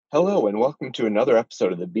Hello, and welcome to another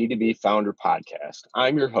episode of the B2B Founder Podcast.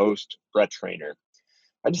 I'm your host, Brett Trainer.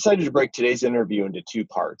 I decided to break today's interview into two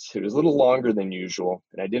parts. It was a little longer than usual,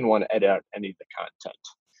 and I didn't want to edit out any of the content.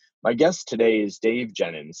 My guest today is Dave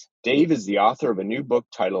Jenyns. Dave is the author of a new book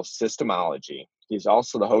titled Systemology. He's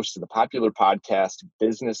also the host of the popular podcast,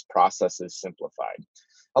 Business Processes Simplified.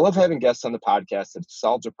 I love having guests on the podcast that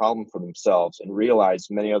solved a problem for themselves and realized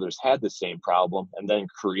many others had the same problem and then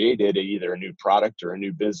created either a new product or a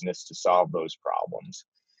new business to solve those problems.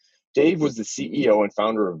 Dave was the CEO and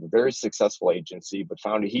founder of a very successful agency, but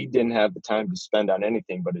found he didn't have the time to spend on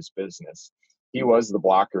anything but his business. He was the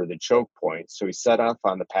blocker, the choke point, so he set off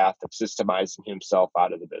on the path of systemizing himself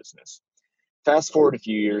out of the business. Fast forward a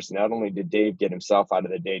few years, not only did Dave get himself out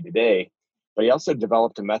of the day-to-day, but he also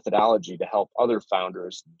developed a methodology to help other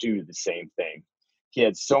founders do the same thing. He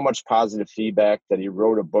had so much positive feedback that he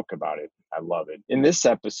wrote a book about it. I love it. In this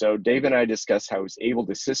episode, Dave and I discuss how he's able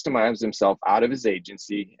to systemize himself out of his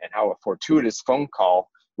agency and how a fortuitous phone call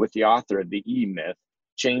with the author of The E-Myth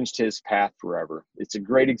changed his path forever. It's a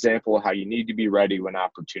great example of how you need to be ready when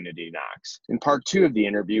opportunity knocks. In part two of the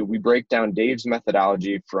interview, we break down Dave's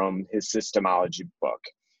methodology from his Systemology book.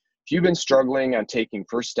 If you've been struggling on taking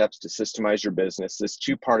first steps to systemize your business, this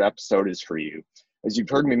two-part episode is for you. As you've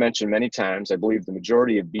heard me mention many times, I believe the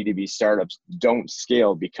majority of B2B startups don't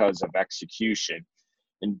scale because of execution,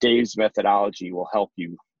 and Dave's methodology will help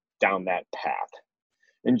you down that path.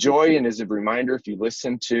 Enjoy, and as a reminder, if you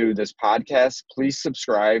listen to this podcast, please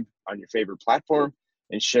subscribe on your favorite platform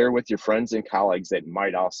and share with your friends and colleagues that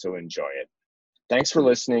might also enjoy it. Thanks for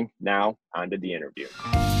listening. Now, on to the interview.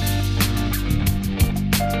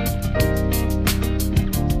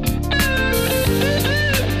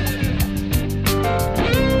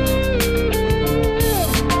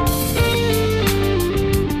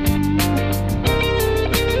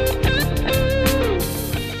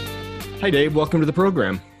 Hi, Dave. Welcome to the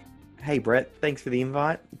program. Hey, Brett. Thanks for the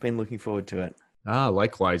invite. Been looking forward to it.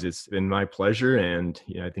 Likewise. It's been my pleasure. And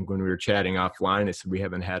I think when we were chatting offline, I said we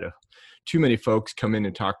haven't had too many folks come in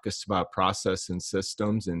and talk to us about process and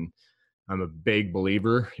systems. And I'm a big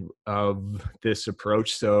believer of this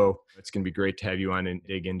approach. So it's going to be great to have you on and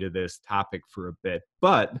dig into this topic for a bit.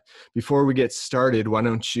 But before we get started, why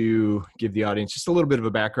don't you give the audience just a little bit of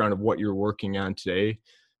a background of what you're working on today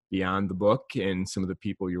beyond the book and some of the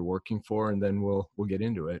people you're working for, and then we'll get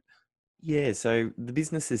into it. Yeah, so the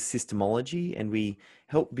business is Systemology, and we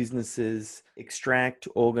help businesses extract,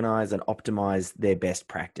 organize, and optimize their best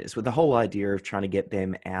practice with the whole idea of trying to get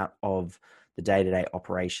them out of the day-to-day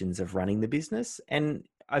operations of running the business. And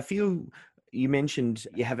I feel you mentioned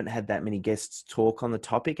you haven't had that many guests talk on the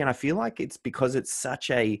topic, and I feel like it's because it's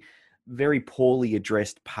such a very poorly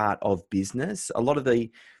addressed part of business. A lot of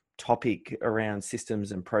the topic around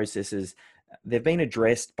systems and processes, they've been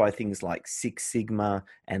addressed by things like Six Sigma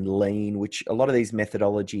and Lean, which a lot of these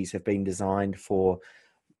methodologies have been designed for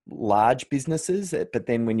large businesses, but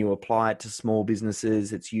then when you apply it to small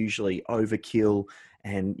businesses, it's usually overkill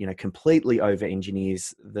and completely over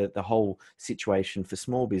engineers the whole situation for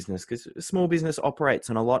small business, because small business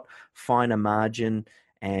operates on a lot finer margin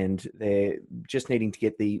and they're just needing to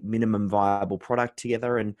get the minimum viable product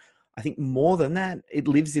together. And I think more than that, it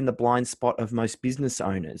lives in the blind spot of most business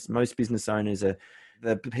owners. Most business owners are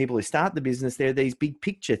the people who start the business. They're these big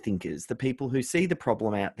picture thinkers, the people who see the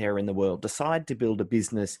problem out there in the world, decide to build a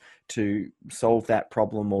business to solve that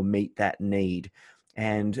problem or meet that need.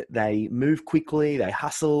 And they move quickly, they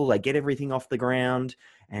hustle, they get everything off the ground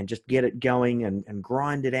and just get it going and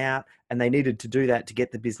grind it out. And they needed to do that to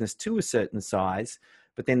get the business to a certain size.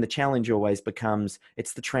 But then the challenge always becomes,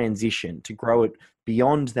 it's the transition to grow it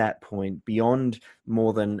beyond that point, beyond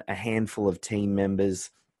more than a handful of team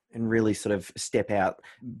members, and really sort of step out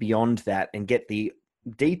beyond that and get the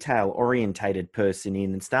detail-orientated person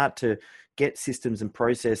in and start to get systems and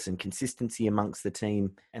process and consistency amongst the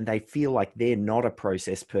team. And they feel like they're not a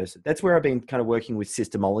process person. That's where I've been kind of working with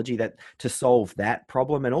Systemology that to solve that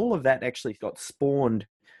problem. And all of that actually got spawned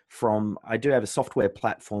from, I do have a software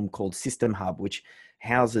platform called System Hub, which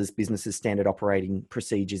houses businesses' standard operating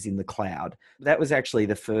procedures in the cloud. That was actually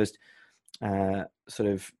the first sort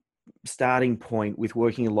of starting point with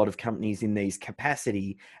working a lot of companies in these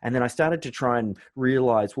capacity. And then I started to try and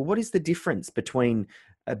realize, well, what is the difference between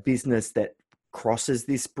a business that crosses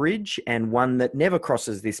this bridge and one that never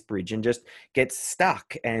crosses this bridge and just gets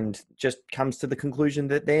stuck and just comes to the conclusion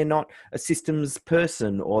that they're not a systems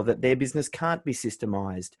person or that their business can't be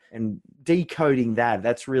systemized. And decoding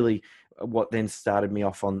that's really what then started me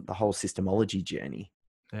off on the whole Systemology journey.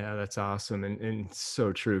 Yeah, that's awesome. And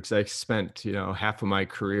so true. Cause I spent, half of my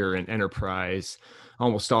career in enterprise,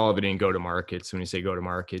 almost all of it in go to market. So when you say go to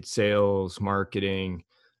market, sales, marketing,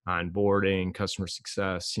 onboarding, customer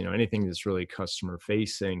success, anything that's really customer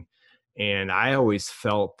facing. And I always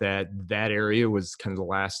felt that that area was kind of the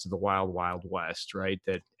last of the wild, wild west, right?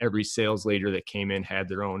 That every sales leader that came in had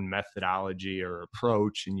their own methodology or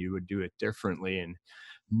approach, and you would do it differently. And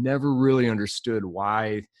never really understood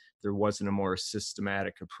why there wasn't a more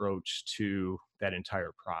systematic approach to that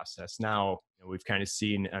entire process. Now, we've kind of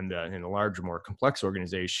seen in a larger, more complex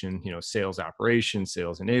organization, sales operations,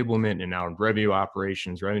 sales enablement, and now revenue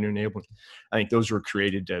operations, revenue enablement. I think those were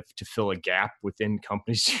created to fill a gap within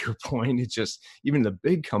companies. To your point, it's just even the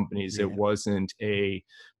big companies, it wasn't a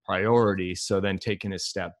priority. So then taking a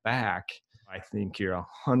step back, I think you're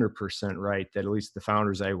 100% right that at least the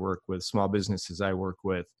founders I work with, small businesses I work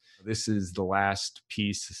with, this is the last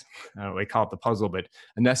piece. We call it the puzzle, but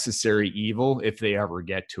a necessary evil if they ever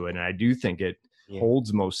get to it. And I do think it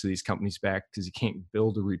holds most of these companies back because you can't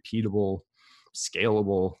build a repeatable,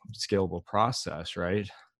 scalable process, right?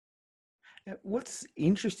 What's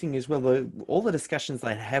interesting as well, all the discussions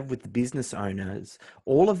I have with the business owners,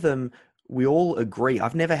 all of them, we all agree.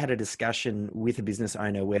 I've never had a discussion with a business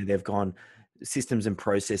owner where they've gone, systems and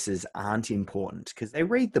processes aren't important, because they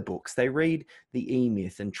read the books, they read the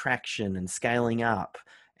E-Myth and Traction and Scaling Up,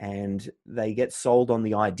 and they get sold on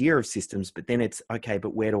the idea of systems, but then it's okay,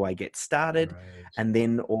 but where do I get started? Right. And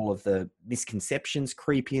then all of the misconceptions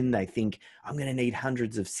creep in. They think I'm going to need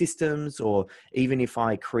hundreds of systems, or even if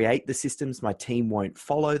I create the systems, my team won't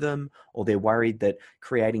follow them, or they're worried that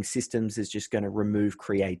creating systems is just going to remove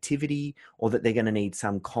creativity, or that they're going to need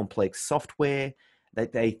some complex software.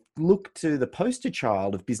 That they look to the poster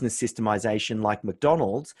child of business systemization like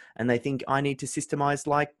McDonald's, and they think I need to systemize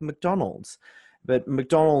like McDonald's. But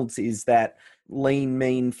McDonald's is that lean,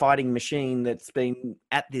 mean fighting machine that's been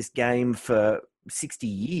at this game for 60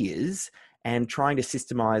 years, and trying to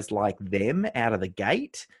systemize like them out of the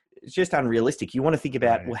gate, it's just unrealistic. You want to think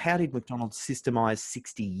about, well, how did McDonald's systemize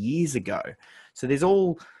 60 years ago? So there's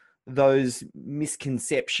all those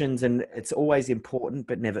misconceptions, and it's always important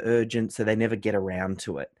but never urgent, so they never get around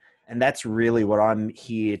to it. And that's really what I'm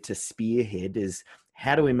here to spearhead, is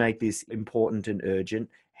how do we make this important and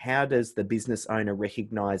urgent? How does the business owner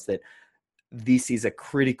recognize that this is a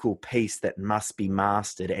critical piece that must be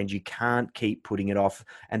mastered and you can't keep putting it off?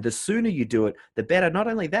 And the sooner you do it, the better. Not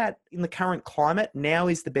only that, in the current climate, now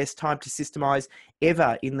is the best time to systemize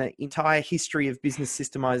ever in the entire history of business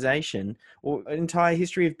systemization, or entire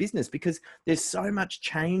history of business, because there's so much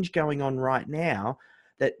change going on right now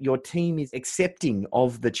that your team is accepting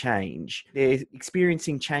of the change. They're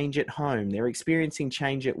experiencing change at home. They're experiencing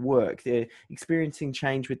change at work. They're experiencing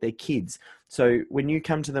change with their kids. So when you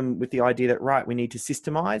come to them with the idea that, right, we need to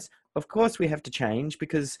systemize, of course we have to change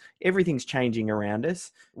because everything's changing around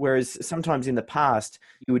us. Whereas sometimes in the past,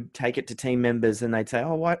 you would take it to team members and they'd say,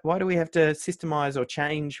 oh, why do we have to systemize or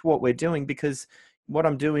change what we're doing? Because what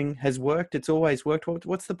I'm doing has worked. It's always worked.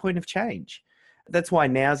 What's the point of change? That's why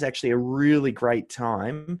now is actually a really great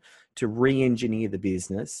time to re-engineer the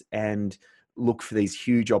business and look for these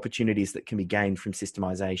huge opportunities that can be gained from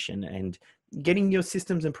systemization and getting your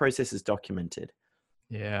systems and processes documented.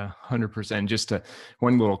 Yeah, 100%. Just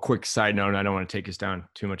one little quick side note. I don't want to take us down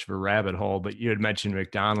too much of a rabbit hole, but you had mentioned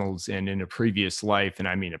McDonald's, and in a previous life, and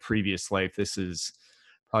I mean a previous life, this is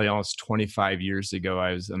probably almost 25 years ago,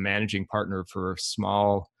 I was a managing partner for a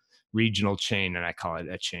small regional chain, and I call it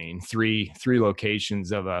a chain, three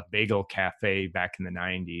locations of a bagel cafe back in the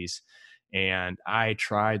 90s. And I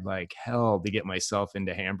tried like hell to get myself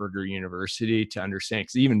into Hamburger University to understand,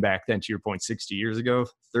 because even back then, to your point, 60 years ago,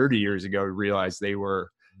 30 years ago, we realized they were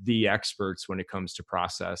the experts when it comes to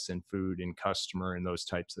process and food and customer and those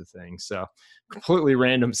types of things. So completely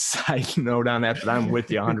random side note on that, but I'm with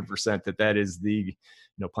you 100% that is the,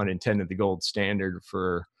 no pun intended, the gold standard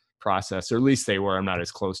for process, or at least they were. I'm not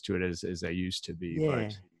as close to it as I used to be. Yeah.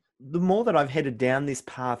 But The more that I've headed down this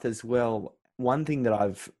path as well, one thing that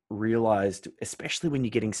I've realized, especially when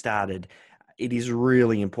you're getting started, it is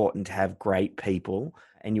really important to have great people,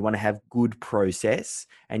 and you want to have good process,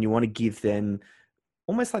 and you want to give them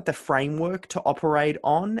almost like the framework to operate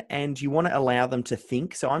on, and you want to allow them to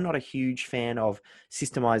think. So I'm not a huge fan of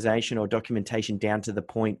systemization or documentation down to the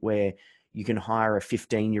point where you can hire a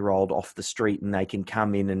 15-year-old off the street and they can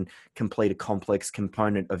come in and complete a complex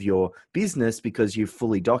component of your business because you've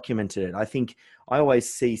fully documented it. I think I always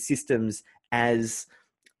see systems as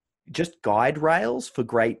just guide rails for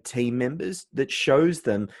great team members that shows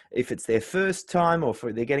them if it's their first time, or if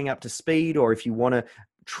they're getting up to speed, or if you want to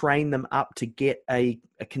train them up to get a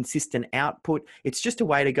consistent output. It's just a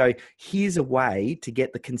way to go, here's a way to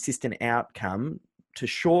get the consistent outcome, to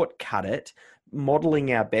shortcut it,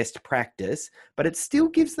 modeling our best practice, but it still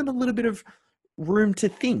gives them a little bit of room to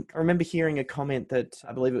think. I remember hearing a comment that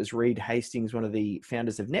I believe it was Reed Hastings, one of the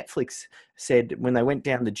founders of Netflix, said when they went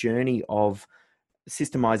down the journey of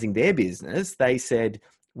systemizing their business, they said,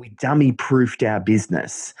 we dummy proofed our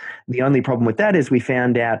business. The only problem with that is we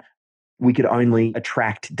found out we could only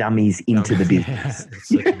attract dummies into the business. Yeah, that's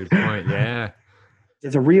such a good point. Yeah.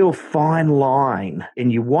 There's a real fine line,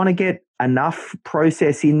 and you want to get enough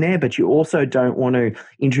process in there, but you also don't want to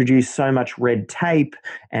introduce so much red tape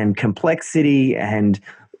and complexity and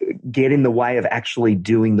get in the way of actually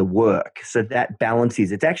doing the work. So that balance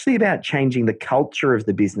it's actually about changing the culture of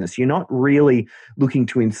the business. You're not really looking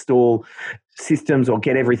to install systems or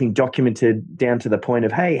get everything documented down to the point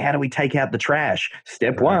of, hey, how do we take out the trash?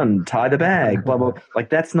 Step one, tie the bag, blah, blah. Like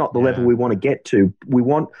that's not the level we want to get to. We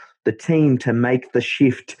want the team to make the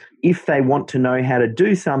shift. If they want to know how to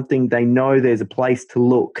do something, they know there's a place to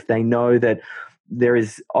look. They know that there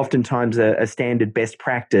is oftentimes a standard best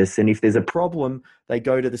practice. And if there's a problem, they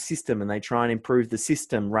go to the system and they try and improve the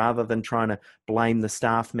system rather than trying to blame the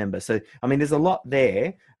staff member. So, I mean, there's a lot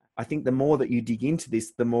there. I think the more that you dig into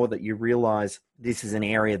this, the more that you realize this is an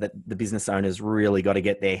area that the business owners really got to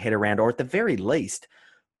get their head around, or at the very least,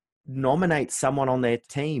 nominate someone on their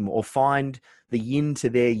team or find the yin to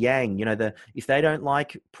their yang. You know, if they don't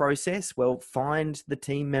like process, well, find the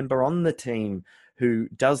team member on the team who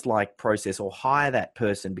does like process, or hire that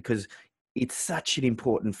person, because it's such an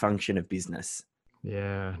important function of business.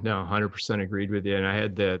 Yeah, no, 100% agreed with you. And I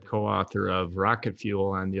had the co-author of Rocket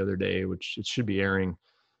Fuel on the other day, which it should be airing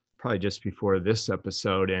probably just before this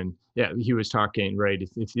episode. And yeah, he was talking, right,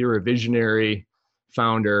 if you're a visionary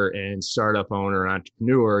founder and startup owner,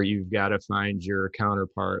 entrepreneur, you've got to find your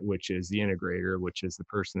counterpart, which is the integrator, which is the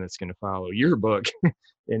person that's going to follow your book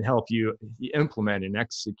and help you implement and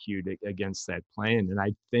execute against that plan. And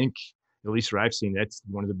I think, at least what I've seen, that's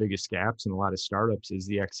one of the biggest gaps in a lot of startups is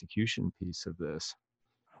the execution piece of this.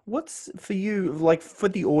 What's for you, like for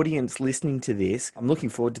the audience listening to this, I'm looking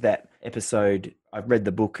forward to that episode. I've read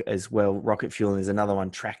the book as well, Rocket Fuel, and there's another one,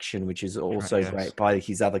 Traction, which is also great by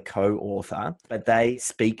his other co-author, but they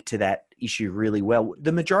speak to that issue really well.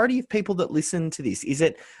 The majority of people that listen to this, is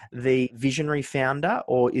it the visionary founder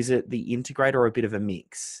or is it the integrator, or a bit of a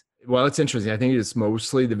mix? Well, it's interesting. I think it's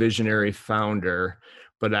mostly the visionary founder,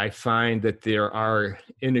 but I find that there are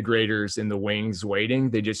integrators in the wings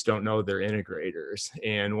waiting. They just don't know they're integrators.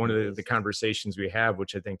 And one of the conversations we have,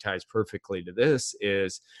 which I think ties perfectly to this,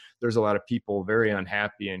 is there's a lot of people very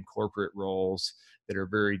unhappy in corporate roles that are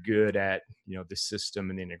very good at, you know, the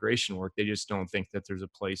system and the integration work. They just don't think that there's a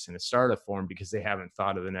place in a startup form because they haven't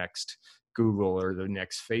thought of the next Google or the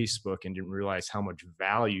next Facebook and didn't realize how much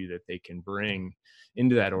value that they can bring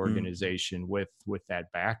into that organization with that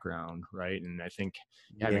background, right? And I think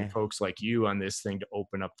having folks like you on this thing to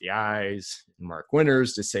open up the eyes, and Mark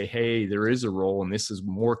Winters to say, hey, there is a role, and this is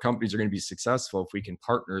more companies are going to be successful if we can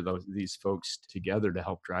partner these folks together to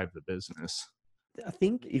help drive the business. I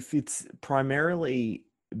think if it's primarily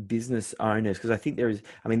business owners, because I think there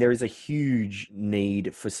is a huge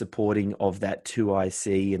need for supporting of that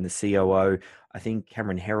 2IC and the COO. I think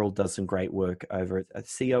Cameron Herold does some great work over at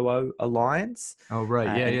COO Alliance. Oh,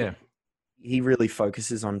 right. Yeah. He really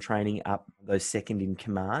focuses on training up those second in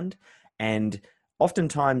command. And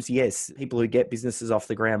oftentimes, yes, people who get businesses off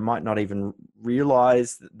the ground might not even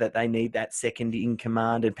realize that they need that second in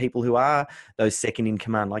command. And people who are those second in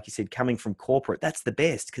command, like you said, coming from corporate, that's the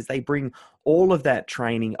best because they bring all of that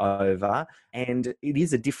training over, and it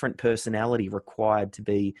is a different personality required to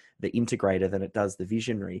be the integrator than it does the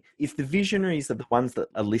visionary. If the visionaries are the ones that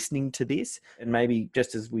are listening to this, and maybe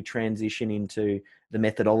just as we transition into the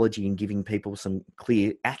methodology and giving people some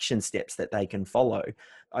clear action steps that they can follow,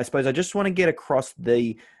 I suppose I just want to get across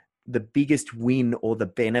the biggest win or the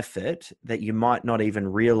benefit that you might not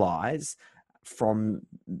even realize from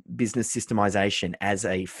business systemization as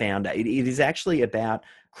a founder. It is actually about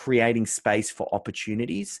creating space for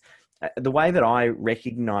opportunities. The way that I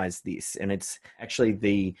recognize this, and it's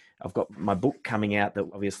actually I've got my book coming out that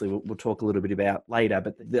obviously we'll talk a little bit about later,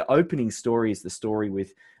 but the opening story is the story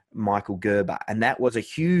with Michael Gerber. And that was a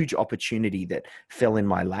huge opportunity that fell in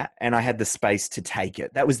my lap, and I had the space to take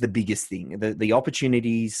it. That was the biggest thing. The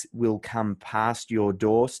opportunities will come past your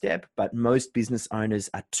doorstep, but most business owners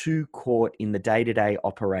are too caught in the day-to-day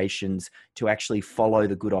operations to actually follow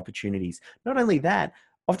the good opportunities. Not only that,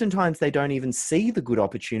 oftentimes they don't even see the good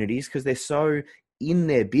opportunities because they're so in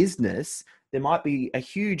their business, there might be a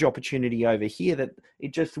huge opportunity over here that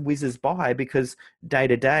it just whizzes by because day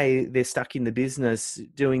to day they're stuck in the business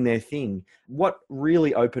doing their thing. What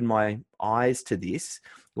really opened my eyes to this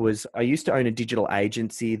was I used to own a digital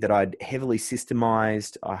agency that I'd heavily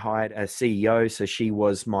systemized. I hired a CEO, so she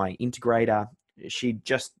was my integrator. She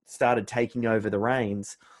just started taking over the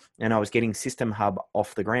reins, and I was getting System Hub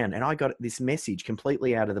off the ground. And I got this message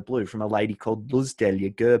completely out of the blue from a lady called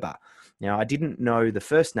Luzdelia Gerber. Now, I didn't know the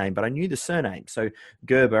first name, but I knew the surname. So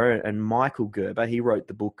Gerber and Michael Gerber, he wrote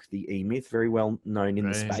the book, The E-Myth, very well known in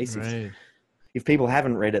the space. Right. If people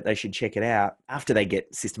haven't read it, they should check it out after they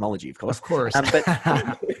get Systemology, of course. Of course. But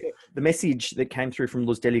the message that came through from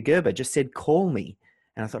Luzdelia Gerber just said, call me.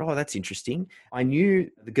 And I thought, oh, that's interesting. I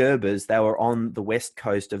knew the Gerbers, they were on the west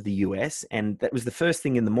coast of the US, and that was the first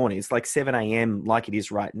thing in the morning. It's like 7 a.m. like it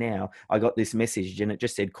is right now. I got this message and it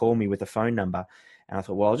just said, call me with a phone number. And I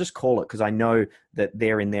thought, well, I'll just call it because I know that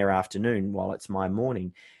they're in their afternoon while it's my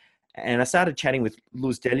morning. And I started chatting with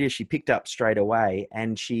Luzdelia. She picked up straight away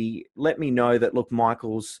and she let me know that, look,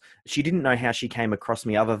 she didn't know how she came across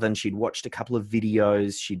me other than she'd watched a couple of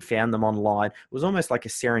videos. She'd found them online. It was almost like a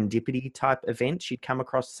serendipity type event. She'd come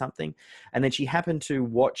across something. And then she happened to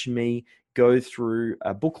watch me go through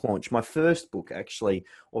a book launch, my first book, actually,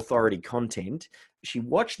 Authority Content. She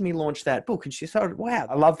watched me launch that book and she thought, wow,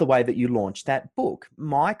 I love the way that you launched that book.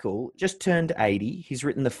 Michael just turned 80. He's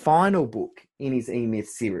written the final book in his E-Myth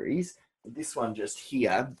series, this one just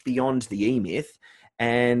here, Beyond the E-Myth.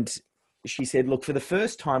 And she said, look, for the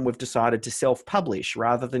first time, we've decided to self-publish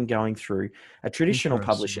rather than going through a traditional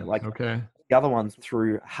publisher like the other ones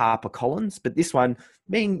through HarperCollins. But this one,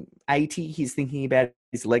 being 80, he's thinking about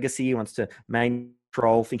his legacy. He wants to maintain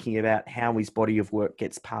control, thinking about how his body of work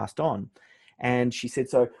gets passed on. And she said,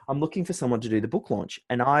 so I'm looking for someone to do the book launch.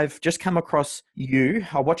 And I've just come across you.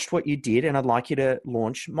 I watched what you did and I'd like you to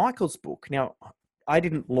launch Michael's book. Now, I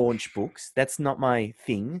didn't launch books. That's not my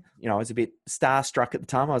thing. You know, I was a bit starstruck at the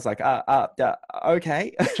time. I was like,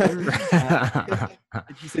 okay.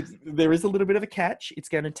 She said, there is a little bit of a catch. It's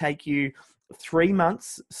going to take you 3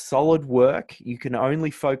 months, solid work. You can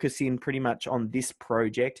only focus in pretty much on this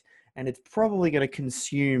project. And it's probably going to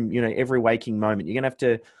consume, every waking moment. You're going to have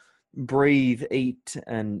to breathe, eat,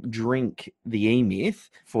 and drink the E-Myth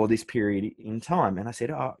for this period in time. And I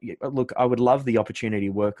said, look, I would love the opportunity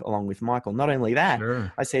to work along with Michael. Not only that,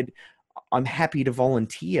 sure. I said, I'm happy to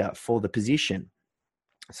volunteer for the position.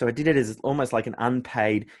 So I did it as almost like an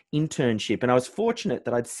unpaid internship. And I was fortunate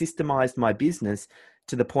that I'd systemized my business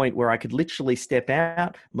to the point where I could literally step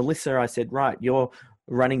out. Melissa, I said, right, you're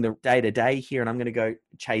running the day-to-day here, and I'm going to go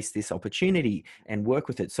chase this opportunity and work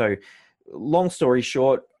with it. So long story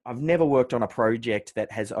short, I've never worked on a project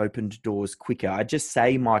that has opened doors quicker. I just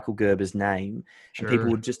say Michael Gerber's name, sure. And people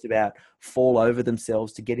would just about fall over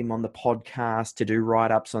themselves to get him on the podcast, to do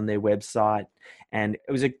write-ups on their website. And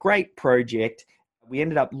it was a great project. We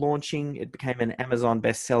ended up launching. It became an Amazon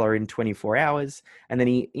bestseller in 24 hours. And then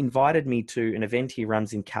he invited me to an event he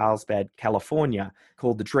runs in Carlsbad, California,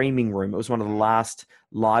 called the Dreaming Room. It was one of the last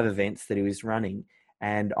live events that he was running.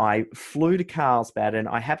 And I flew to Carlsbad, and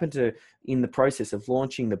I happened to, in the process of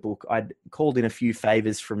launching the book, I'd called in a few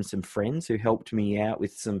favors from some friends who helped me out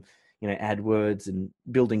with some, AdWords and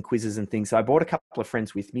building quizzes and things. So I brought a couple of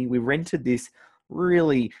friends with me. We rented this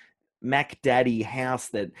really Mac Daddy house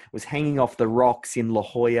that was hanging off the rocks in La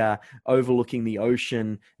Jolla, overlooking the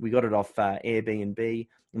ocean. We got it off Airbnb.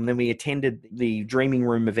 And then we attended the Dreaming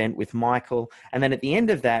Room event with Michael. And then at the end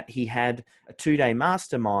of that, he had a 2-day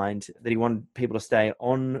mastermind that he wanted people to stay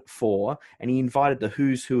on for. And he invited the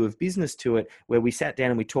who's who of business to it, where we sat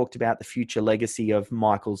down and we talked about the future legacy of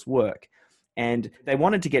Michael's work. And they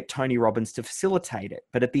wanted to get Tony Robbins to facilitate it.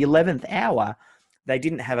 But at the 11th hour, they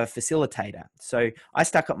didn't have a facilitator. So I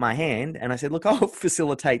stuck up my hand and I said, look, I'll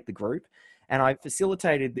facilitate the group. And I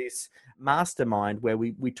facilitated this mastermind where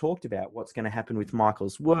we talked about what's going to happen with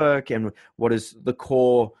Michael's work and what is the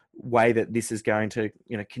core way that this is going to,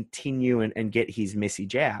 continue and get his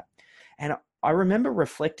message out. And I remember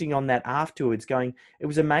reflecting on that afterwards going, it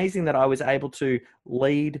was amazing that I was able to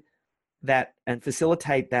lead that and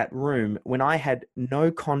facilitate that room when I had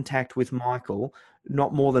no contact with Michael,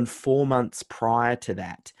 not more than 4 months prior to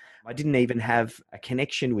that. I didn't even have a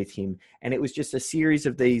connection with him. And it was just a series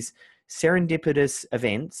of these serendipitous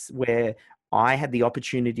events where I had the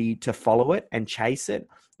opportunity to follow it and chase it.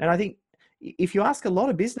 And I think if you ask a lot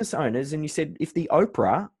of business owners and you said, if the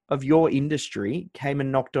Oprah of your industry came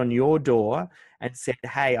and knocked on your door and said,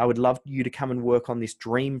 hey, I would love you to come and work on this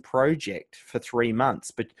dream project for 3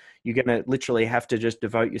 months, but you're going to literally have to just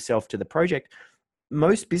devote yourself to the project,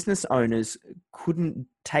 most business owners couldn't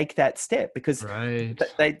take that step because Right.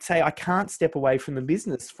 they'd say, I can't step away from the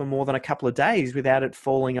business for more than a couple of days without it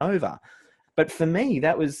falling over. But for me,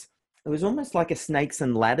 it was almost like a snakes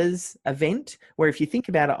and ladders event where if you think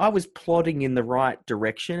about it, I was plodding in the right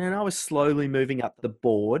direction and I was slowly moving up the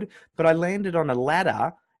board, but I landed on a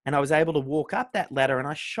ladder and I was able to walk up that ladder and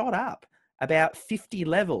I shot up about 50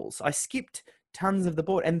 levels. I skipped tons of the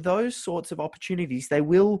board, and those sorts of opportunities, they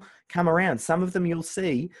will come around. Some of them you'll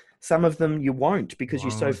see, some of them you won't because you're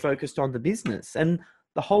so focused on the business. And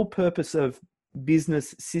the whole purpose of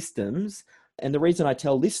business systems, and the reason I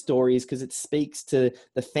tell this story is because it speaks to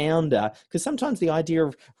the founder, because sometimes the idea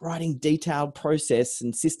of writing detailed process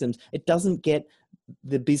and systems, it doesn't get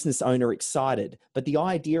the business owner excited, but the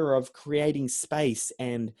idea of creating space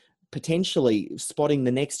and potentially spotting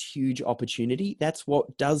the next huge opportunity, that's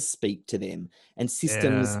what does speak to them, and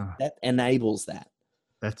systems that enables that.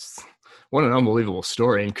 That's what an unbelievable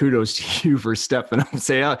story, and kudos to you for stepping up and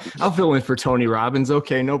say, I'll fill in for Tony Robbins.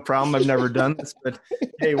 Okay, no problem. I've never done this, but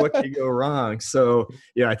hey, what could go wrong? So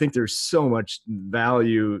yeah, I think there's so much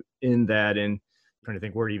value in that, and trying to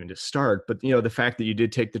think where even to start. But the fact that you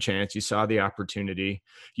did take the chance, you saw the opportunity,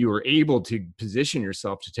 you were able to position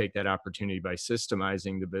yourself to take that opportunity by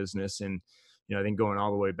systemizing the business. And I think going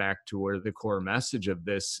all the way back to where the core message of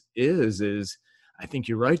this is I think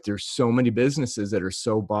you're right. There's so many businesses that are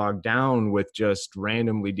so bogged down with just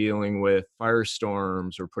randomly dealing with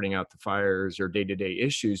firestorms or putting out the fires or day-to-day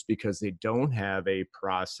issues because they don't have a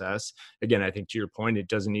process. Again, I think to your point, it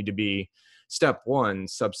doesn't need to be step 1,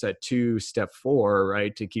 subset 2, step 4,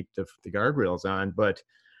 right, to keep the guardrails on. But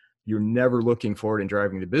you're never looking forward and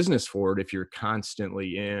driving the business forward if you're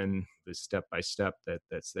constantly in the step-by-step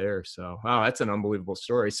that's there. So, wow, that's an unbelievable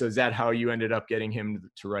story. So is that how you ended up getting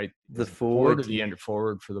him to write the forward or the end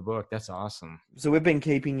forward for the book? That's awesome. So we've been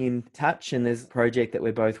keeping in touch, and there's a project that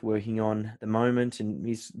we're both working on at the moment, and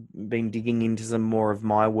he's been digging into some more of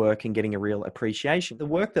my work and getting a real appreciation. The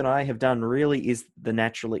work that I have done really is the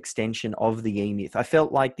natural extension of the E-Myth. I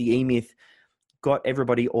felt like the E-Myth got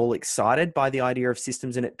everybody all excited by the idea of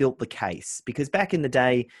systems, and it built the case, because back in the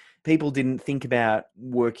day, people didn't think about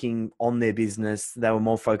working on their business. They were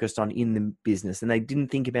more focused on in the business, and they didn't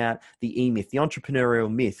think about the E-Myth, the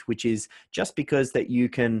entrepreneurial myth, which is just because that you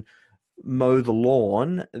can mow the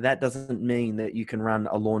lawn, that doesn't mean that you can run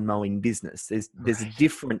a lawn mowing business. There's a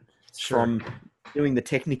difference from doing the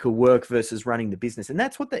technical work versus running the business. And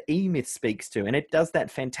that's what the E-Myth speaks to. And it does that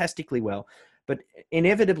fantastically well. But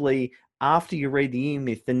inevitably, after you read the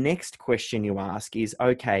E-Myth, the next question you ask is,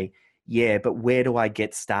 okay, yeah, but where do I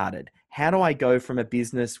get started? How do I go from a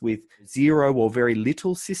business with 0 or very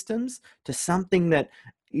little systems to something that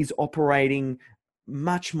is operating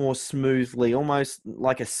much more smoothly, almost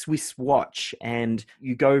like a Swiss watch, and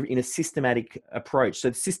you go in a systematic approach?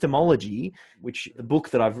 So systemology, which the book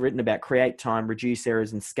that I've written about, Create Time, Reduce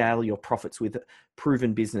Errors, and Scale Your Profits with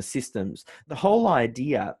Proven Business Systems. The whole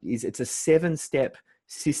idea is it's a 7-step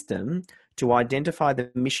system to identify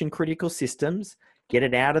the mission critical systems, get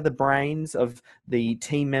it out of the brains of the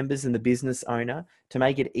team members and the business owner, to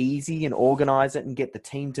make it easy and organize it and get the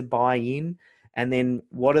team to buy in. And then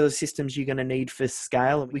what are the systems you're going to need for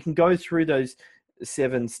scale? We can go through those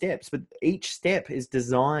 7 steps, but each step is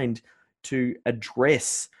designed to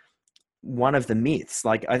address one of the myths.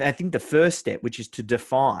 Like I think the first step, which is to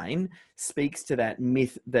define, speaks to that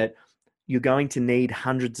myth that you're going to need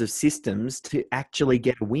hundreds of systems to actually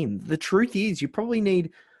get a win. The truth is you probably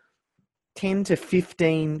need 10 to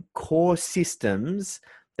 15 core systems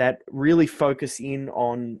that really focus in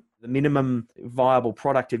on the minimum viable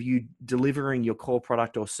product of you delivering your core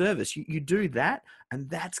product or service. You do that, and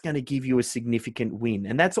that's going to give you a significant win.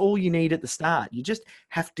 And that's all you need at the start. You just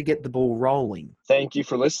have to get the ball rolling. Thank you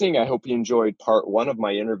for listening. I hope you enjoyed part 1 of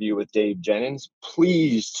my interview with Dave Jennings.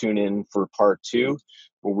 Please tune in for part 2,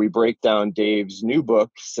 where we break down Dave's new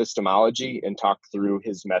book, Systemology, and talk through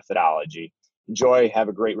his methodology. Enjoy. Have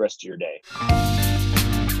a great rest of your day.